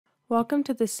Welcome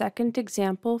to the second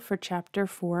example for Chapter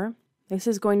 4. This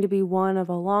is going to be one of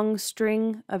a long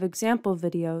string of example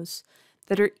videos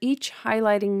that are each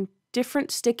highlighting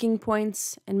different sticking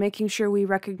points and making sure we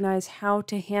recognize how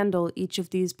to handle each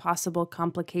of these possible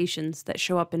complications that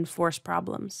show up in force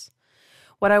problems.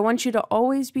 What I want you to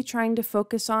always be trying to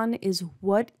focus on is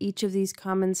what each of these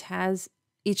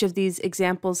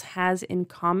examples has in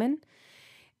common,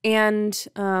 and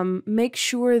make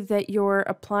sure that you're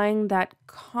applying that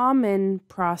common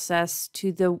process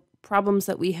to the problems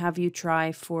that we have you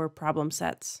try for problem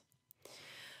sets. All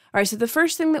right, so the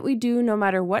first thing that we do, no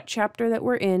matter what chapter that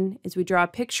we're in, is we draw a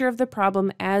picture of the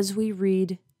problem as we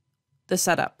read the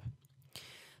setup.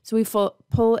 So we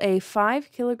pull a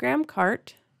 5 kilogram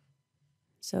cart.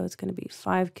 So it's going to be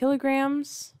 5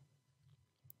 kilograms.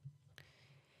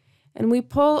 And we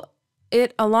pull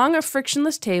it along a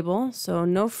frictionless table, so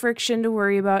no friction to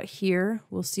worry about here.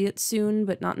 We'll see it soon,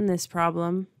 but not in this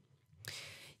problem.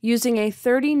 Using a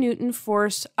 30 Newton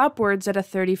force upwards at a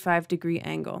 35-degree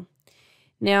angle.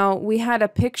 Now, we had a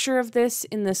picture of this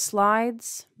in the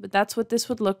slides, but that's what this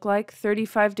would look like,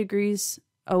 35 degrees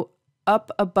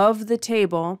up above the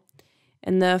table,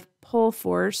 and the pull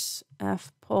force,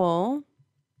 F pull,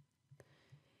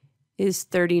 is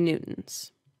 30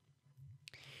 newtons.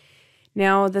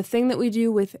 Now, the thing that we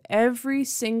do with every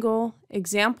single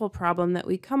example problem that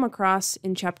we come across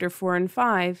in Chapter 4 and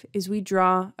 5 is we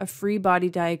draw a free body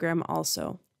diagram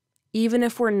also, even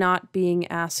if we're not being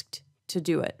asked to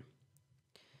do it.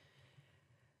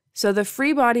 So the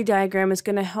free body diagram is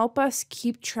going to help us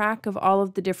keep track of all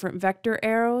of the different vector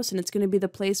arrows, and it's going to be the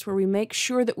place where we make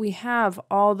sure that we have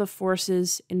all the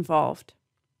forces involved.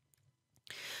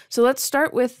 So let's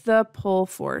start with the pull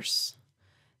force.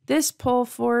 This pull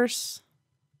force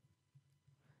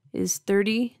is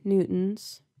 30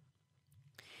 newtons.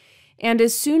 And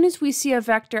as soon as we see a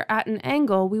vector at an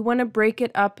angle, we want to break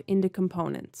it up into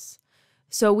components.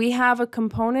 So we have a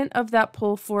component of that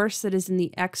pull force that is in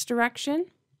the x direction,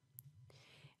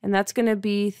 and that's going to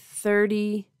be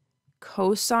 30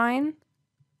 cosine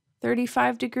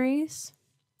 35 degrees.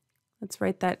 Let's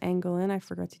write that angle in. I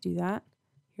forgot to do that.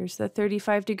 Here's the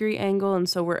 35-degree angle, and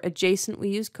so we're adjacent, we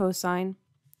use cosine.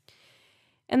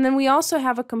 And then we also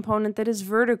have a component that is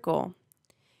vertical.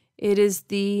 It is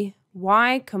the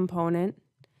y component,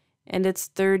 and it's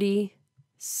 30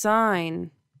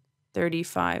 sine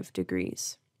 35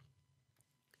 degrees.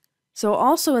 So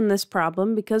also in this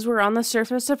problem, because we're on the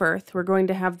surface of Earth, we're going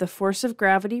to have the force of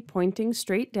gravity pointing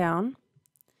straight down.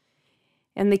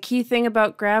 And the key thing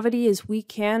about gravity is we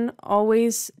can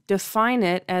always define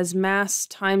it as mass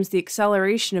times the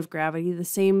acceleration of gravity, the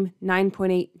same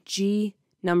 9.8 g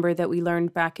number that we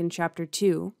learned back in Chapter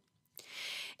 2.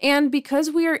 And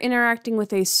because we are interacting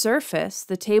with a surface,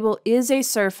 the table is a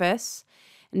surface,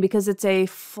 and because it's a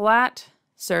flat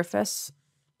surface,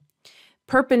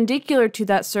 perpendicular to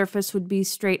that surface would be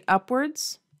straight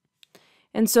upwards.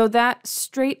 And so that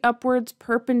straight upwards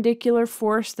perpendicular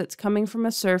force that's coming from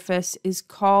a surface is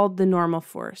called the normal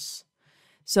force.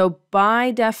 So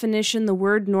by definition, the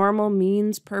word normal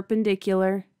means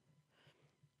perpendicular.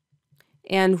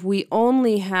 And we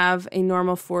only have a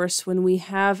normal force when we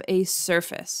have a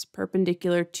surface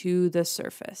perpendicular to the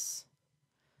surface.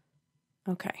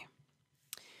 Okay.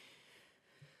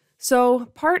 So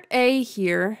part A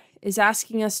here is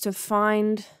asking us to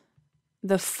find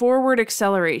the forward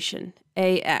acceleration,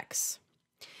 AX.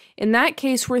 In that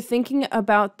case, we're thinking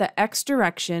about the x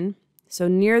direction. So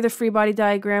near the free body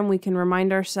diagram, we can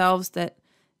remind ourselves that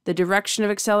the direction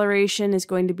of acceleration is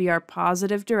going to be our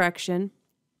positive direction.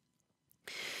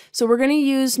 So we're going to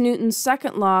use Newton's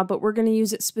second law, but we're going to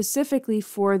use it specifically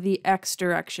for the x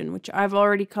direction, which I've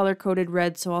already color-coded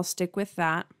red, so I'll stick with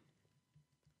that.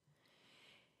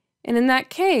 And in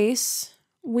that case,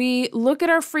 we look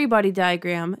at our free body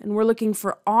diagram, and we're looking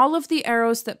for all of the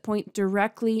arrows that point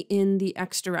directly in the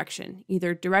x direction,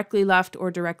 either directly left or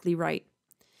directly right.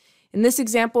 In this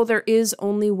example, there is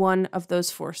only one of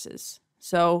those forces.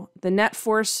 So the net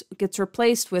force gets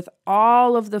replaced with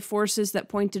all of the forces that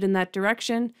pointed in that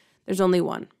direction. There's only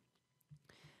one.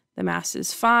 The mass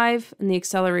is 5, and the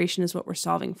acceleration is what we're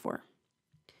solving for.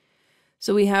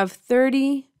 So we have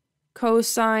 30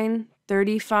 cosine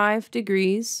 35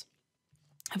 degrees.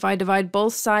 If I divide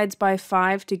both sides by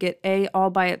 5 to get A all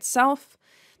by itself,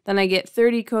 then I get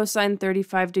 30 cosine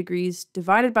 35 degrees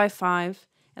divided by 5,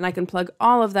 and I can plug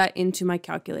all of that into my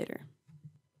calculator.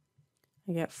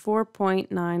 I get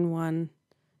 4.91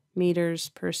 meters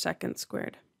per second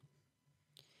squared.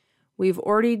 We've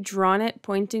already drawn it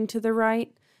pointing to the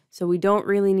right, so we don't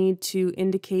really need to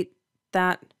indicate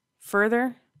that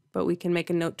further, but we can make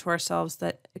a note to ourselves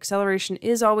that acceleration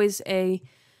is always a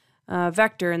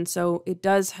vector, and so it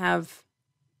does have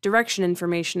direction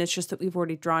information. It's just that we've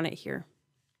already drawn it here.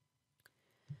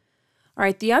 All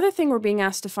right, the other thing we're being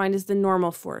asked to find is the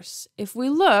normal force. If we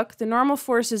look, the normal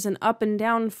force is an up and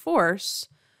down force.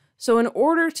 So in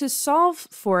order to solve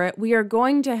for it, we are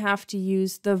going to have to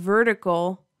use the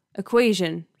vertical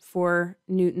equation for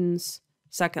Newton's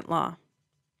second law.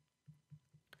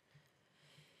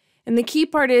 And the key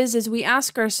part is we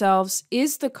ask ourselves,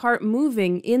 is the cart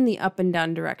moving in the up and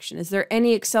down direction? Is there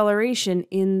any acceleration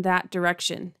in that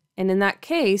direction? And in that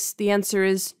case, the answer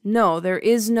is no. There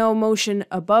is no motion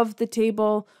above the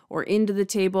table or into the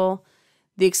table.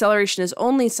 The acceleration is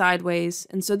only sideways,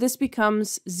 and so this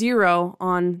becomes 0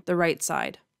 on the right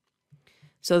side.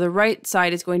 So the right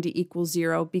side is going to equal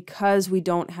 0 because we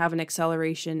don't have an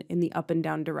acceleration in the up and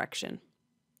down direction.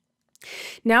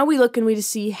 Now we look and we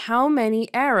see how many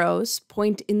arrows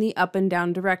point in the up and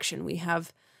down direction. We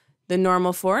have the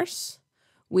normal force,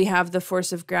 we have the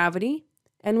force of gravity,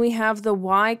 and we have the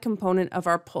y component of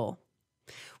our pull.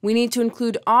 We need to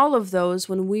include all of those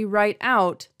when we write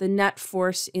out the net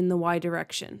force in the y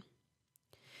direction.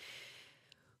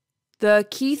 The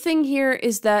key thing here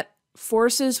is that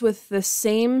forces with the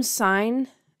same sign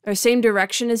or same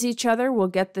direction as each other will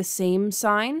get the same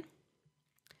sign,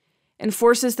 and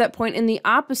forces that point in the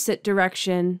opposite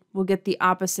direction will get the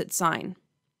opposite sign.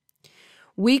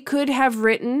 We could have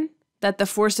written that the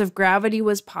force of gravity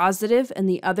was positive and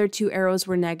the other two arrows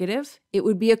were negative. It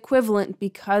would be equivalent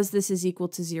because this is equal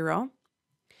to 0.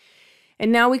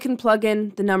 And now we can plug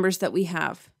in the numbers that we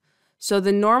have. So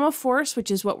the normal force,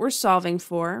 which is what we're solving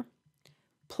for,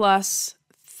 plus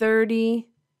 30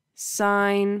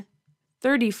 sine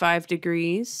 35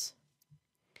 degrees,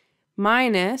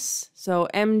 minus, so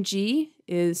mg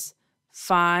is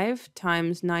 5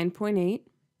 times 9.8.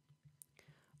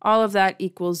 All of that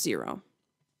equals 0.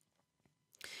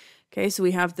 Okay, so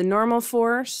we have the normal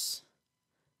force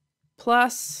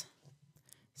plus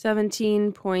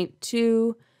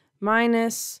 17.2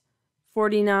 minus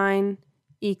 49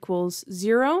 equals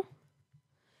 0.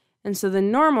 And so the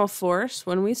normal force,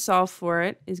 when we solve for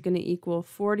it, is going to equal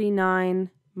 49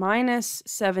 minus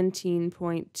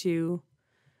 17.2,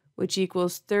 which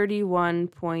equals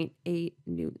 31.8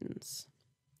 newtons.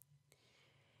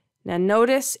 Now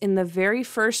notice in the very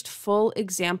first full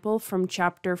example from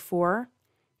Chapter 4,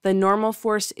 the normal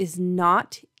force is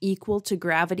not equal to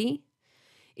gravity.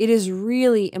 It is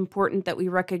really important that we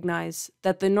recognize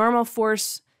that the normal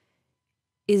force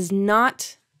is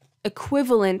not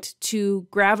equivalent to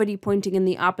gravity pointing in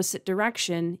the opposite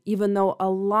direction, even though a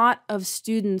lot of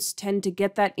students tend to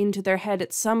get that into their head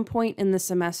at some point in the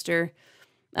semester,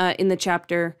 in the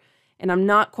chapter, and I'm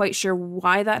not quite sure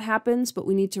why that happens, but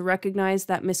we need to recognize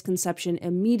that misconception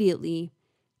immediately.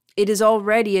 It is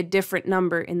already a different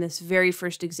number in this very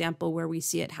first example where we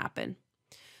see it happen.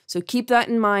 So keep that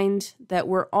in mind, that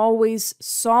we're always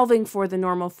solving for the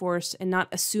normal force and not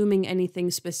assuming anything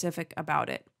specific about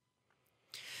it.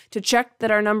 To check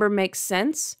that our number makes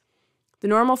sense, the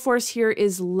normal force here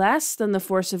is less than the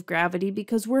force of gravity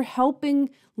because we're helping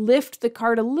lift the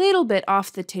cart a little bit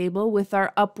off the table with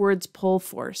our upwards pull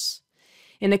force.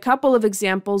 In a couple of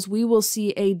examples, we will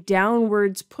see a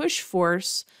downwards push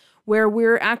force where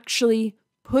we're actually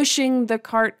pushing the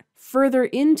cart further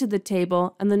into the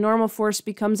table and the normal force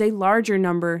becomes a larger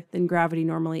number than gravity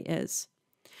normally is.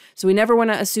 So we never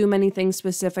want to assume anything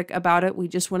specific about it. We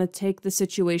just want to take the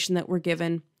situation that we're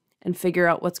given and figure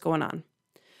out what's going on.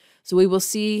 So we will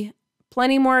see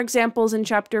plenty more examples in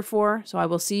Chapter 4, so I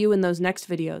will see you in those next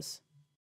videos.